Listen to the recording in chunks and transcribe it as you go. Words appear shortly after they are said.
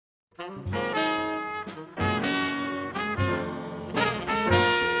It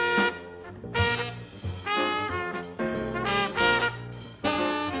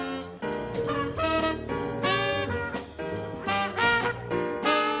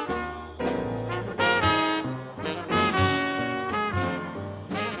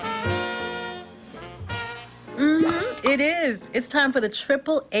is. It's time for the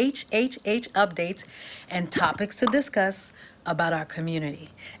triple HHH updates and topics to discuss about our community.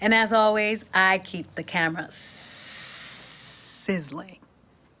 And as always, I keep the camera sizzling.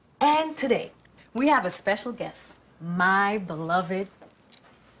 And today, we have a special guest, my beloved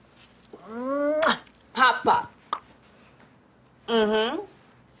Pop.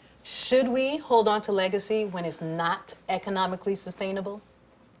 Should we hold on to legacy when it's not economically sustainable?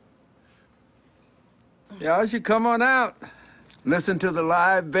 Y'all should come on out. Listen to the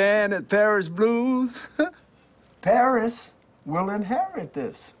live band at Paris Blues. Paris will inherit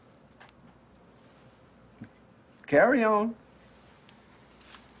this. Carry on.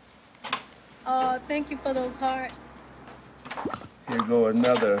 Oh, thank you for those hearts. Here go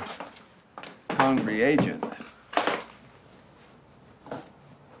another hungry agent.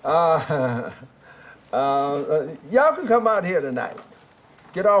 Y'all can come out here tonight.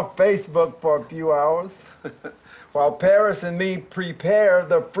 Get off Facebook for a few hours while Paris and me prepare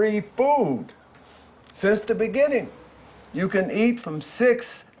the free food. Since the beginning, you can eat from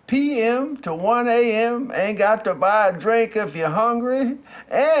 6 p.m. to 1 a.m. Ain't got to buy a drink if you're hungry.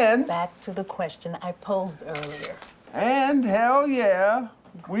 And Back to the question I posed earlier. And hell yeah,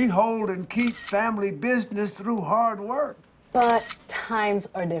 we hold and keep family business through hard work. But times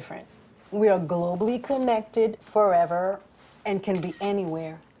are different. We are globally connected forever and can be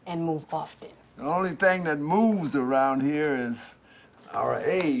anywhere and move often. The only thing that moves around here is our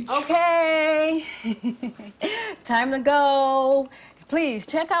age. Okay, time to go. Please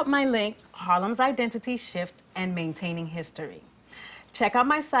check out my link, Harlem's Identity Shift and Maintaining History. Check out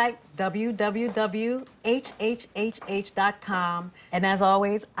my site, www.hhhh.com. And as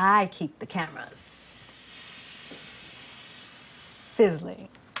always, I keep the cameras sizzling.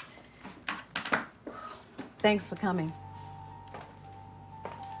 Thanks for coming.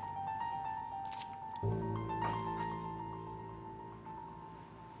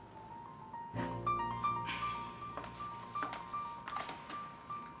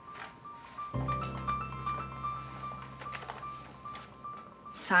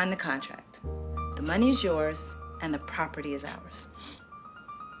 Sign the contract. The money is yours, and the property is ours.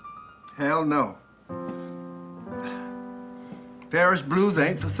 Hell no. Paris Blues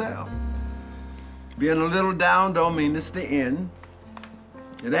ain't for sale. Being a little down don't mean it's the end.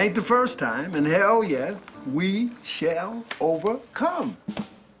 It ain't the first time, and hell yes, we shall overcome.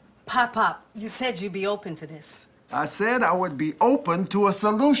 Pop, you said you'd be open to this. I said I would be open to a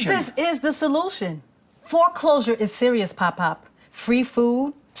solution. This is the solution. Foreclosure is serious, Pop. Free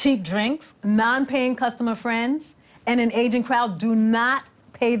food, cheap drinks, non-paying customer friends, and an aging crowd do not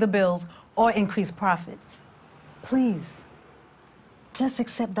pay the bills or increase profits. Please, just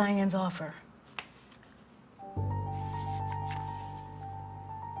accept Diane's offer.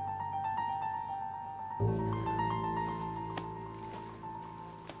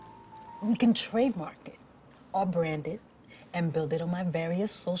 We can trademark it or brand it and build it on my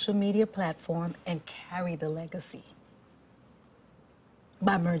various social media platforms and carry the legacy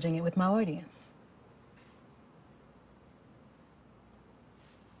by merging it with my audience.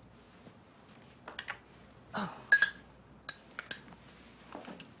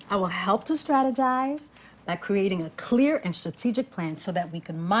 I will help to strategize by creating a clear and strategic plan so that we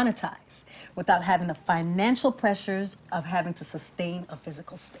can monetize without having the financial pressures of having to sustain a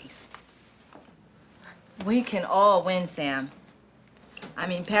physical space. We can all win, Sam. I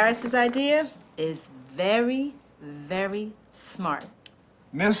mean, Paris's idea is very, very smart.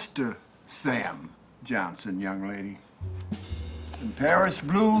 Mr. Sam Johnson, young lady. And Paris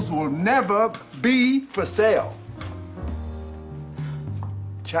Blues will never be for sale.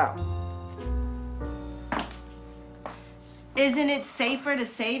 Ciao. Isn't it safer to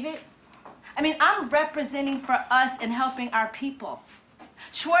save it? I mean, I'm representing for us and helping our people.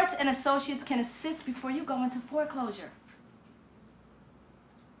 Schwartz and Associates can assist before you go into foreclosure.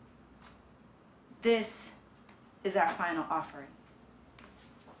 This is our final offering.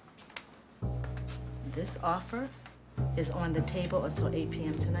 This offer is on the table until 8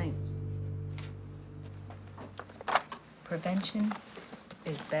 p.m. tonight. Prevention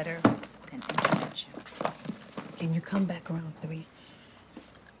is better than intervention. Can you come back around 3?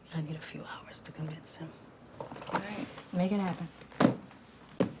 I need a few hours to convince him. All right, make it happen.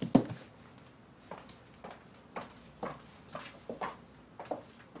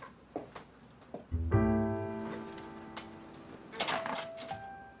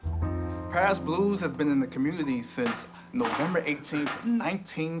 Paris Blues has been in the community since November 18th,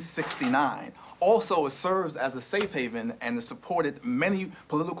 1969. Also, it serves as a safe haven and has supported many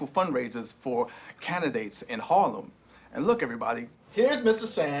political fundraisers for candidates in Harlem. And look, everybody, here's Mr.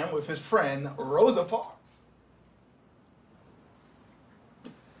 Sam with his friend, Rosa Parks.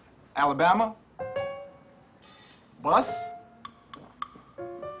 Alabama? Bus?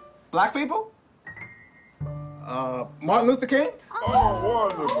 Black people? Martin Luther King? Oh,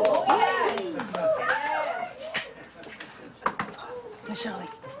 wonderful. Miss Shirley.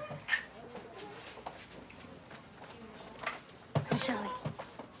 Miss Shirley.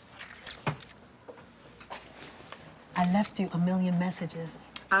 I left you a million messages.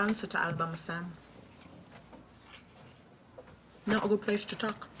 Answer to Alabama, Sam. Not a good place to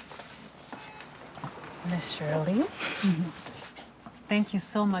talk. Miss Shirley, thank you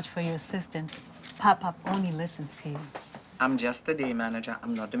so much for your assistance. Pop-Pop only listens to you. I'm just the day manager.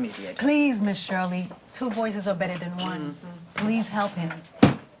 I'm not the mediator. Please, Miss Shirley, 2 voices are better than one. Please help him.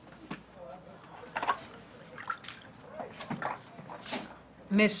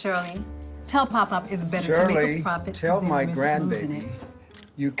 Miss Shirley, tell Pop-Pop it's better to make a Shirley, profit tell than my risk losing grandbaby it.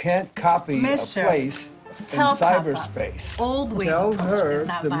 you can't copy Miss a Shirley, place in tell Pop-Pop, cyberspace. old ways Tell approach her is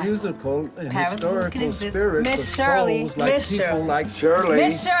not the viable. musical and Paris Blues can historical exist. spirits Miss of Shirley, souls like Miss people Shirley. like Shirley.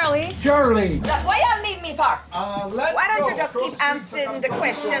 Miss Shirley! Shirley! What y'all need me for? Let's Why don't go. you just keep answering the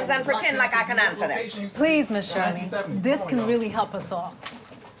questions and pretend like I can answer them? Please, Miss Shirley, this can really help us all.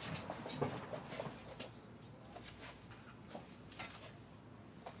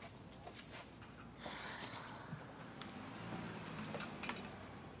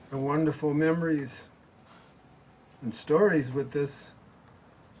 So wonderful memories and stories with this.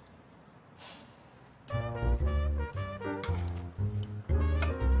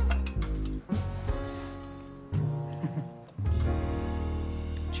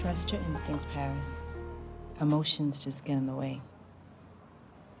 Trust your instincts, Paris. Emotions just get in the way.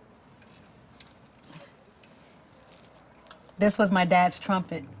 This was my dad's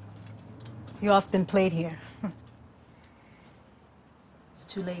trumpet. He often played here. It's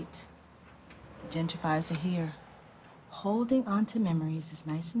too late. The gentrifiers are here. Holding on to memories is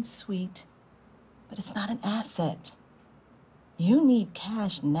nice and sweet, but it's not an asset. You need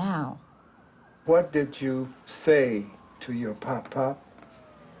cash now. What did you say to your pop-pop?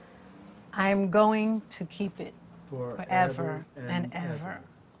 I'm going to keep it forever and ever.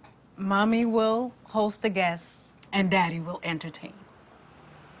 Mommy will host the guests, and Daddy will entertain.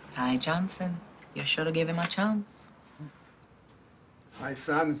 Hi, Johnson. You should have given him a chance. My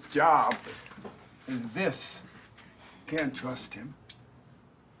son's job is this. Can't trust him.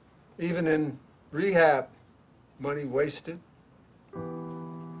 Even in rehab, money wasted.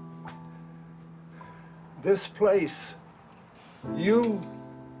 This place, you,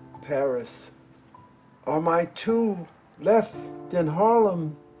 Paris, are my 2 left in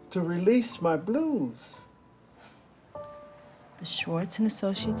Harlem to release my blues. The Schwartz and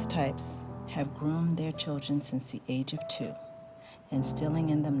Associates types have groomed their children since the age of 2, instilling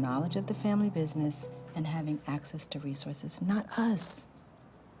in them knowledge of the family business and having access to resources, not us.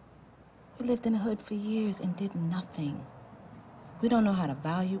 We lived in the hood for years and did nothing. We don't know how to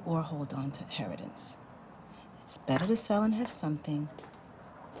value or hold on to inheritance. It's better to sell and have something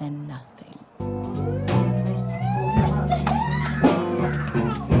than nothing.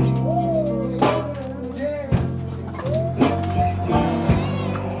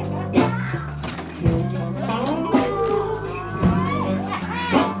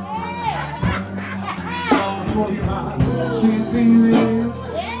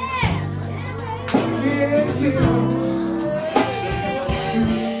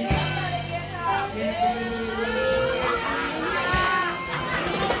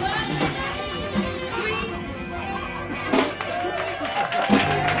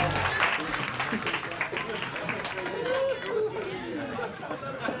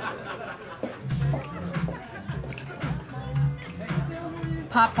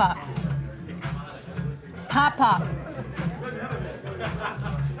 Pop-Pop. Pop-Pop.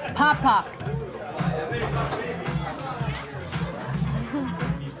 Pop-Pop.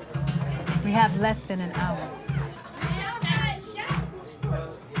 We have less than an hour.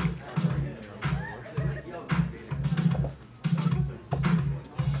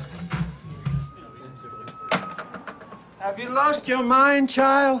 Have you lost your mind,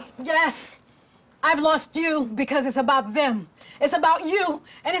 child? Yes, I've lost you because it's about them. It's about you,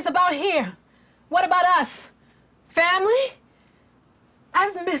 and it's about here. What about us? Family?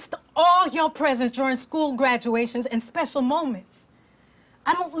 I've missed all your presents during school graduations and special moments.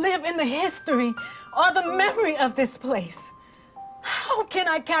 I don't live in the history or the memory of this place. How How can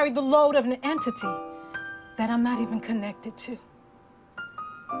I carry the load of an entity that I'm not even connected to?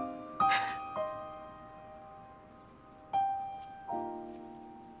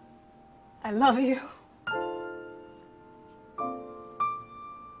 I love you,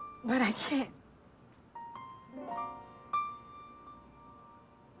 but I can't.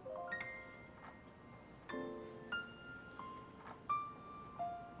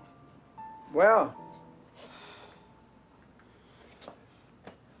 Well,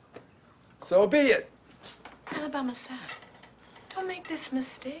 so be it. Alabama Sam, don't make this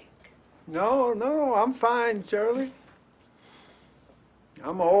mistake. No, no, I'm fine, Shirley.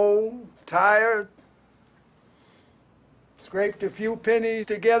 I'm old, tired, scraped a few pennies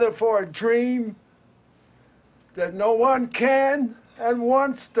together for a dream that no one can and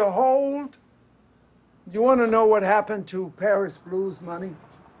wants to hold. You want to know what happened to Paris Blues money?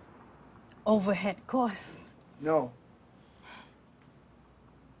 Overhead costs. No.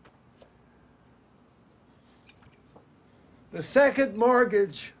 The second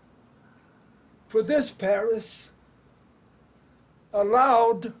mortgage for this Paris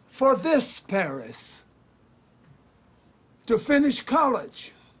allowed for this Paris to finish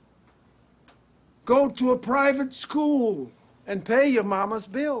college, go to a private school, and pay your mama's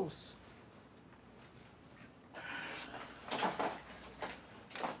bills.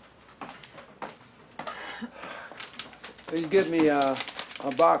 Please get me a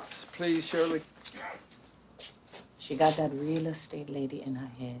box, please, Shirley. She got that real estate lady in her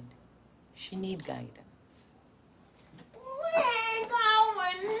head. She need guidance. We ain't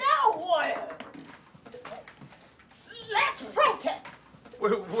going nowhere. Let's protest.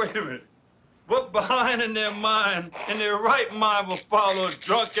 Wait a minute. What behind in their mind, in their right mind, will follow a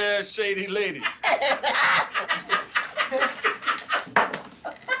drunk-ass, shady lady?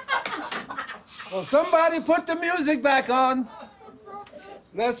 Well, somebody put the music back on.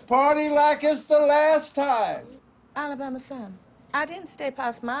 Let's party like it's the last time. Alabama Sam, I didn't stay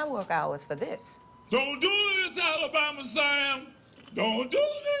past my work hours for this. Don't do this, Alabama Sam. Don't do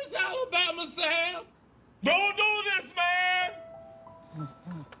this, Alabama Sam. Don't do this, man.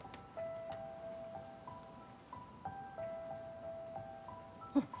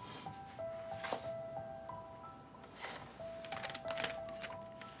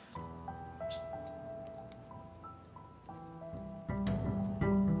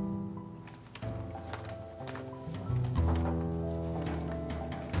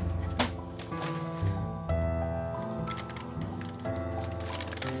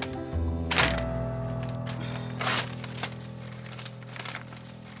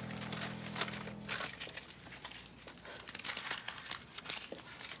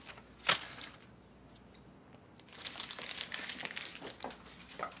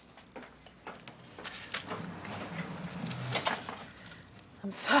 I'm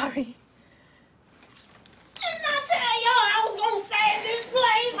sorry. Didn't I tell y'all I was gonna save this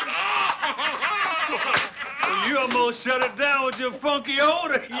place? You almost shut it down with your funky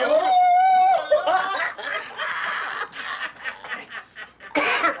odor, yo. Ooh.